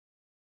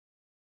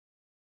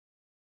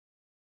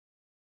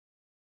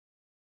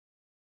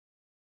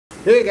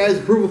Hey guys,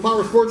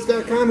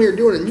 ApprovalPowersports.com here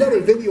doing another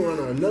video on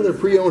another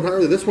pre-owned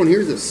Harley. This one here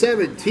is a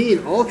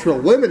 17 Ultra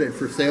Limited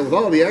for sale with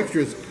all the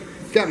extras.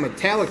 Got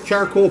metallic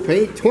charcoal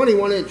paint,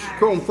 21-inch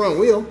chrome front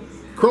wheel,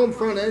 chrome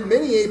front end,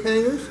 mini ape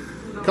hangers.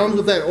 Comes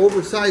with that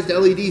oversized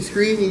LED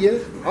screen you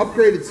get,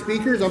 upgraded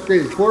speakers,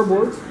 upgraded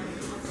floorboards,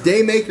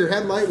 DAYMAKER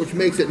headlight which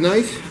makes it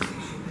nice.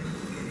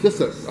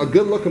 Just a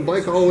good looking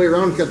bike all the way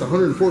around. It's got the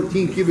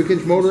 114 cubic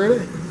inch motor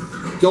in it.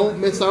 Don't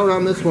miss out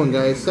on this one,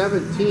 guys.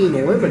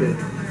 17 Limited.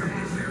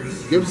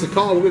 Give us a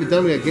call. We'll get it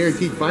done. We got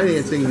guaranteed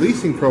financing,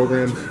 leasing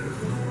programs,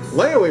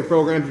 layaway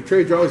programs. Your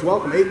trades are always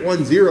welcome.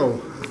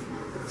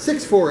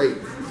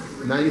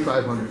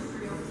 810-648-9500.